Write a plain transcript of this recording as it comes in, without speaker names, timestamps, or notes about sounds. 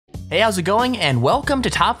Hey, how's it going? And welcome to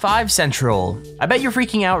Top 5 Central. I bet you're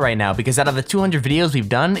freaking out right now because out of the 200 videos we've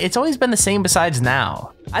done, it's always been the same besides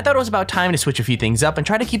now. I thought it was about time to switch a few things up and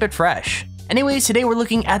try to keep it fresh. Anyways, today we're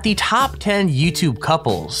looking at the top 10 YouTube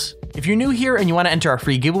couples. If you're new here and you want to enter our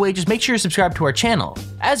free giveaway, just make sure you subscribe to our channel.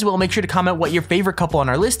 As well, make sure to comment what your favorite couple on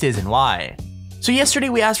our list is and why. So yesterday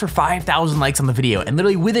we asked for 5,000 likes on the video, and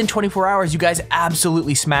literally within 24 hours you guys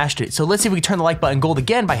absolutely smashed it. So let's see if we can turn the like button gold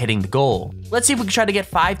again by hitting the goal. Let's see if we can try to get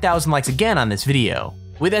 5,000 likes again on this video.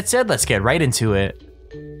 With that said, let's get right into it.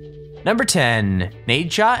 Number 10,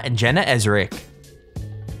 Nadeshot and Jenna Ezric.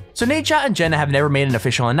 So Nadeshot and Jenna have never made an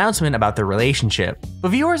official announcement about their relationship, but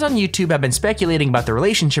viewers on YouTube have been speculating about their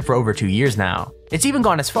relationship for over 2 years now. It's even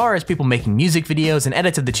gone as far as people making music videos and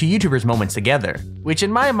edits of the two YouTubers' moments together, which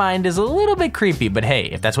in my mind is a little bit creepy, but hey,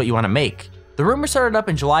 if that's what you want to make. The rumor started up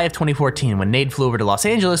in July of 2014 when Nade flew over to Los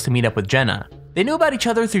Angeles to meet up with Jenna. They knew about each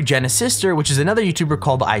other through Jenna's sister, which is another YouTuber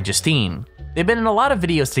called iJustine. They've been in a lot of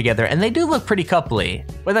videos together and they do look pretty coupley,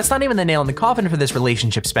 but that's not even the nail in the coffin for this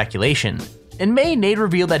relationship speculation. In May, Nade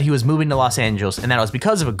revealed that he was moving to Los Angeles and that it was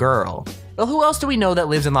because of a girl. Well, who else do we know that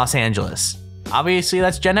lives in Los Angeles? Obviously,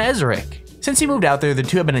 that's Jenna Ezric. Since he moved out there, the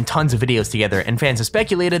two have been in tons of videos together and fans have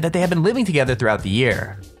speculated that they have been living together throughout the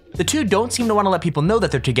year. The two don't seem to want to let people know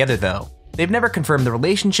that they're together though. They've never confirmed the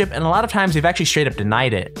relationship and a lot of times they've actually straight up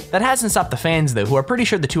denied it. That hasn't stopped the fans though, who are pretty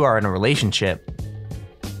sure the two are in a relationship.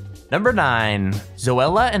 Number 9,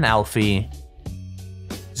 Zoella and Alfie.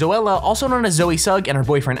 Zoella, also known as Zoe Sugg, and her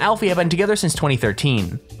boyfriend Alfie have been together since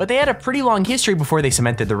 2013, but they had a pretty long history before they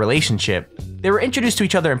cemented the relationship. They were introduced to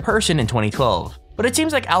each other in person in 2012, but it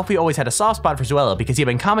seems like Alfie always had a soft spot for Zoella because he had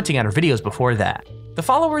been commenting on her videos before that. The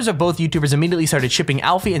followers of both YouTubers immediately started shipping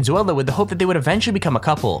Alfie and Zoella with the hope that they would eventually become a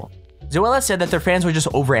couple. Zoella said that their fans were just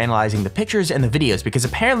overanalyzing the pictures and the videos because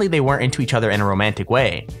apparently they weren't into each other in a romantic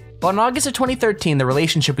way. But in August of 2013, the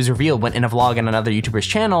relationship was revealed when in a vlog on another YouTuber's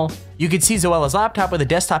channel, you could see Zoella's laptop with a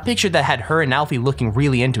desktop picture that had her and Alfie looking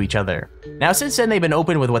really into each other. Now since then, they've been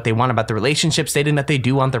open with what they want about the relationship, stating that they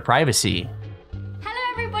do want their privacy. Hello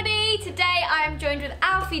everybody, today I am joined with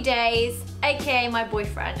Alfie Days, aka my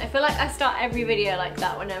boyfriend. I feel like I start every video like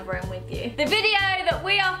that whenever I'm with you. The video that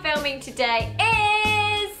we are filming today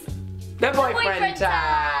is the boyfriend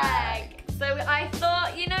tag. So I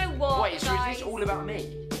thought, you know what, Wait, so is this all about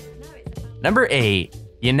me? Number 8,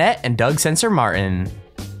 Yannette and Doug Censor Martin.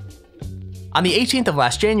 On the 18th of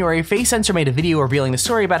last January, Face Censor made a video revealing the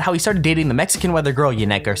story about how he started dating the Mexican weather girl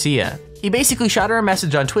Yannette Garcia. He basically shot her a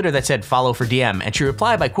message on Twitter that said follow for DM, and she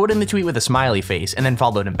replied by quoting the tweet with a smiley face and then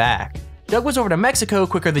followed him back. Doug was over to Mexico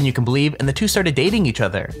quicker than you can believe, and the two started dating each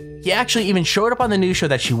other. He actually even showed up on the news show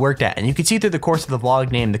that she worked at, and you could see through the course of the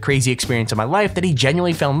vlog named The Crazy Experience of My Life that he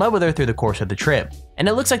genuinely fell in love with her through the course of the trip. And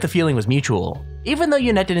it looks like the feeling was mutual. Even though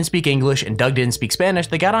Yannette didn't speak English and Doug didn't speak Spanish,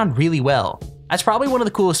 they got on really well. That's probably one of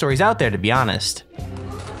the coolest stories out there, to be honest.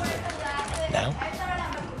 No?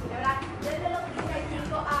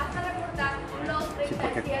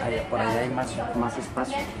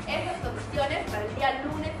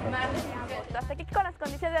 Hasta aquí con las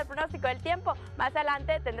condiciones del pronóstico del tiempo. Más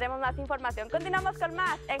adelante tendremos más información. Continuamos con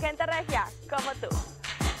más en Gente Regia, como tú.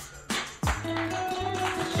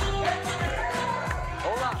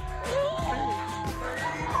 Hola.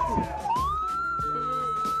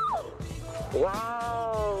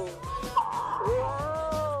 Wow.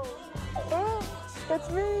 Wow. Oh, that's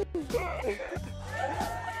me.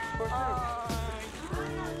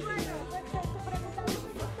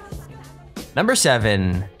 Number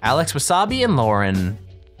 7, Alex Wasabi and Lauren.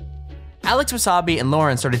 Alex Wasabi and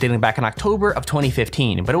Lauren started dating back in October of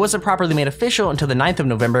 2015, but it wasn't properly made official until the 9th of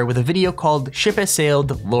November with a video called Ship Has Sailed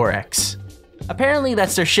Lorex. Apparently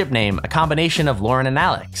that's their ship name, a combination of Lauren and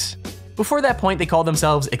Alex. Before that point, they called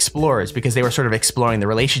themselves Explorers because they were sort of exploring the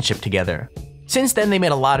relationship together. Since then, they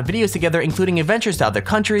made a lot of videos together, including adventures to other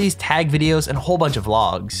countries, tag videos, and a whole bunch of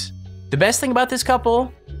vlogs. The best thing about this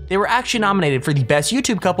couple? They were actually nominated for the Best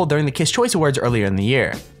YouTube Couple during the Kiss Choice Awards earlier in the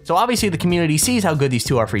year, so obviously the community sees how good these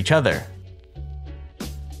two are for each other.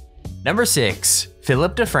 Number 6,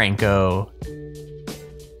 Philip DeFranco.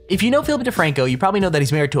 If you know Philip DeFranco, you probably know that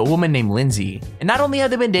he's married to a woman named Lindsay, and not only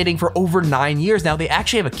have they been dating for over 9 years now, they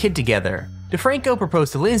actually have a kid together. DeFranco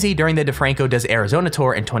proposed to Lindsay during the DeFranco Does Arizona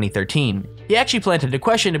tour in 2013. He actually planted a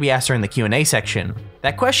question to be asked during the Q&A section.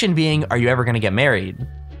 That question being, are you ever gonna get married?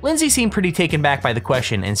 Lindsay seemed pretty taken back by the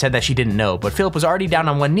question and said that she didn't know, but Philip was already down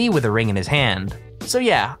on one knee with a ring in his hand. So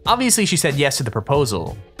yeah, obviously she said yes to the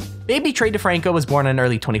proposal. Baby Trey DeFranco was born in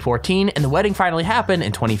early 2014 and the wedding finally happened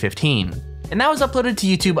in 2015. And that was uploaded to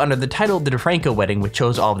YouTube under the title The DeFranco Wedding, which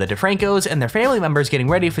shows all of the DeFrancos and their family members getting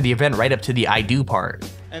ready for the event right up to the I do part.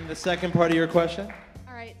 And the second part of your question?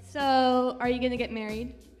 All Alright, so are you gonna get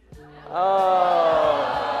married? Oh.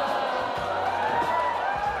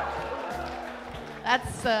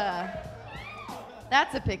 That's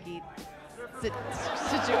a picky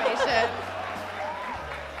situation.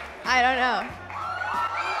 I don't know.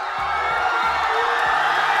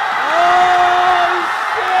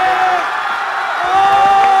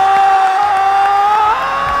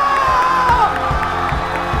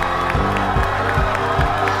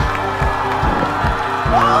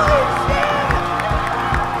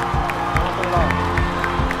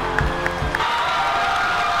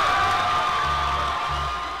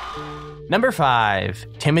 Number 5.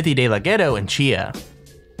 Timothy De La Ghetto and Chia.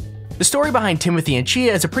 The story behind Timothy and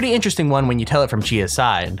Chia is a pretty interesting one when you tell it from Chia's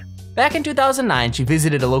side. Back in 2009, she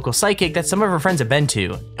visited a local psychic that some of her friends had been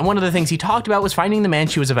to, and one of the things he talked about was finding the man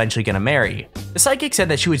she was eventually gonna marry. The psychic said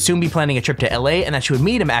that she would soon be planning a trip to LA and that she would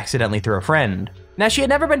meet him accidentally through a friend. Now, she had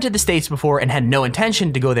never been to the States before and had no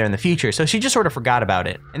intention to go there in the future, so she just sort of forgot about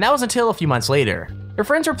it. And that was until a few months later. Her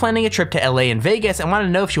friends were planning a trip to LA and Vegas and wanted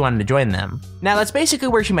to know if she wanted to join them. Now, that's basically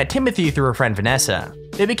where she met Timothy through her friend Vanessa.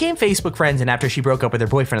 They became Facebook friends, and after she broke up with her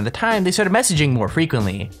boyfriend at the time, they started messaging more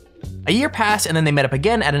frequently. A year passed, and then they met up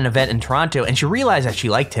again at an event in Toronto, and she realized that she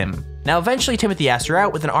liked him. Now, eventually Timothy asked her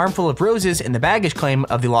out with an armful of roses in the baggage claim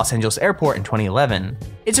of the Los Angeles airport in 2011.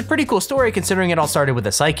 It's a pretty cool story considering it all started with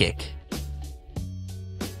a psychic.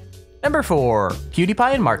 Number 4.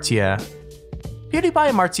 Pewdiepie and Marzia. Pewdiepie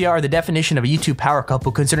and Marzia are the definition of a YouTube power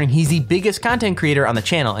couple considering he's the biggest content creator on the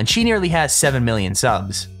channel and she nearly has 7 million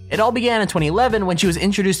subs. It all began in 2011 when she was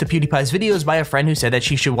introduced to PewDiePie's videos by a friend who said that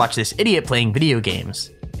she should watch this idiot playing video games.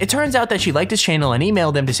 It turns out that she liked his channel and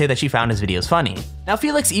emailed him to say that she found his videos funny. Now,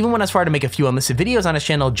 Felix even went as far to make a few unlisted videos on his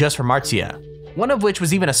channel just for Marzia, one of which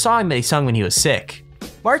was even a song that he sung when he was sick.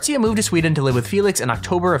 Marzia moved to Sweden to live with Felix in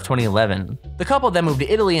October of 2011. The couple then moved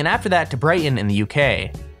to Italy and after that to Brighton in the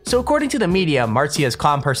UK. So according to the media, Marzia's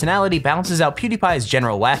calm personality balances out PewDiePie's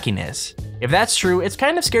general wackiness. If that's true, it's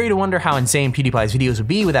kind of scary to wonder how insane PewDiePie's videos would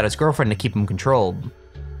be without his girlfriend to keep him controlled.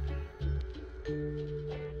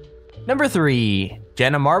 Number 3.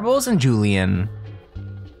 Jenna Marbles and Julian.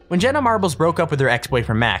 When Jenna Marbles broke up with her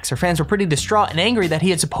ex-boyfriend Max, her fans were pretty distraught and angry that he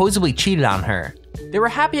had supposedly cheated on her. They were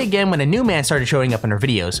happy again when a new man started showing up in her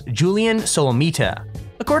videos, Julian Solomita.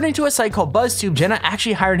 According to a site called BuzzTube, Jenna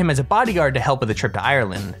actually hired him as a bodyguard to help with a trip to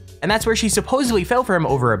Ireland, and that's where she supposedly fell for him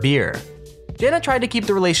over a beer. Jenna tried to keep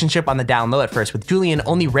the relationship on the down low at first, with Julian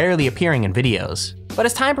only rarely appearing in videos. But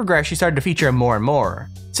as time progressed, she started to feature him more and more.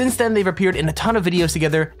 Since then, they've appeared in a ton of videos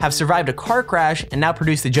together, have survived a car crash, and now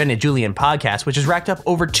produce the Jenna Julian podcast, which has racked up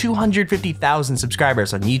over 250,000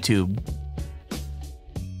 subscribers on YouTube.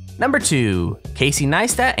 Number 2. Casey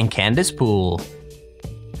Neistat and Candace Poole.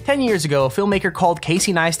 10 years ago, a filmmaker called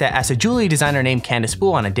Casey Neistat asked a jewelry designer named Candace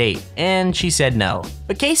Poole on a date, and she said no.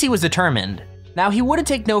 But Casey was determined. Now, he wouldn't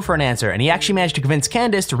take no for an answer, and he actually managed to convince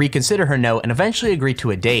Candace to reconsider her no and eventually agreed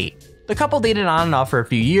to a date. The couple dated on and off for a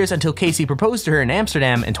few years until Casey proposed to her in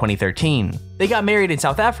Amsterdam in 2013. They got married in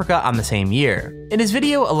South Africa on the same year. In his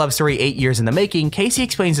video, A Love Story 8 Years in the Making, Casey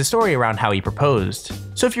explains the story around how he proposed.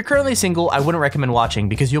 So if you're currently single, I wouldn't recommend watching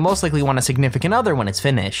because you'll most likely want a significant other when it's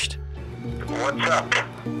finished. What's up?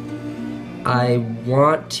 I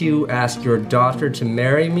want to ask your daughter to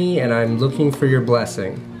marry me, and I'm looking for your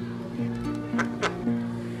blessing.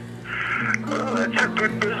 Well, that's a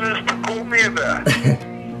good business to call me about.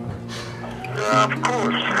 Of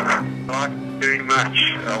course. I like you very much.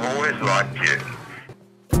 I've always liked you.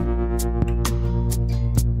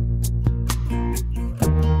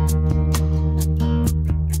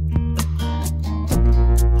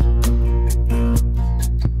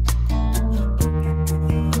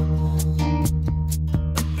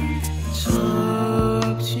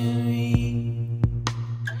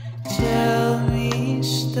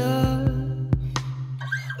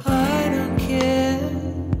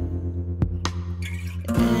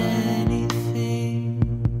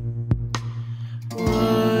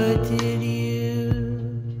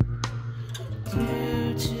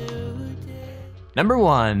 Number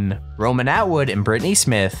 1. RomanAtwood and Britney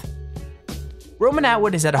Smith.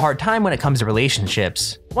 RomanAtwood has had a hard time when it comes to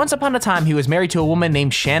relationships. Once upon a time, he was married to a woman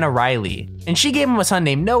named Shanna Riley, and she gave him a son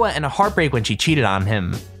named Noah and a heartbreak when she cheated on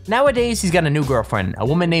him. Nowadays, he's got a new girlfriend, a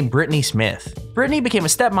woman named Britney Smith. Britney became a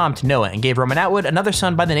stepmom to Noah and gave RomanAtwood another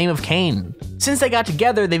son by the name of Kane. Since they got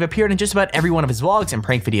together, they've appeared in just about every one of his vlogs and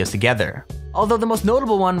prank videos together. Although the most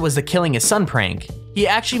notable one was the killing his son prank. He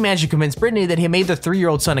actually managed to convince Britney that he made their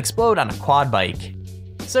 3-year-old son explode on a quad bike.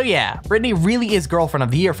 So yeah, Britney really is girlfriend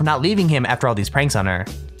of the year for not leaving him after all these pranks on her.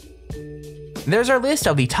 There's our list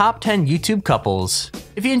of the top 10 YouTube couples.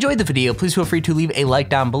 If you enjoyed the video, please feel free to leave a like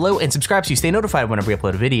down below and subscribe so you stay notified whenever we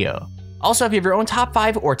upload a video. Also, if you have your own top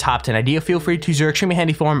 5 or top 10 idea, feel free to use your extremely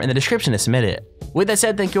handy form in the description to submit it. With that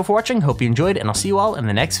said, thank you all for watching, hope you enjoyed, and I'll see you all in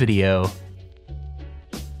the next video.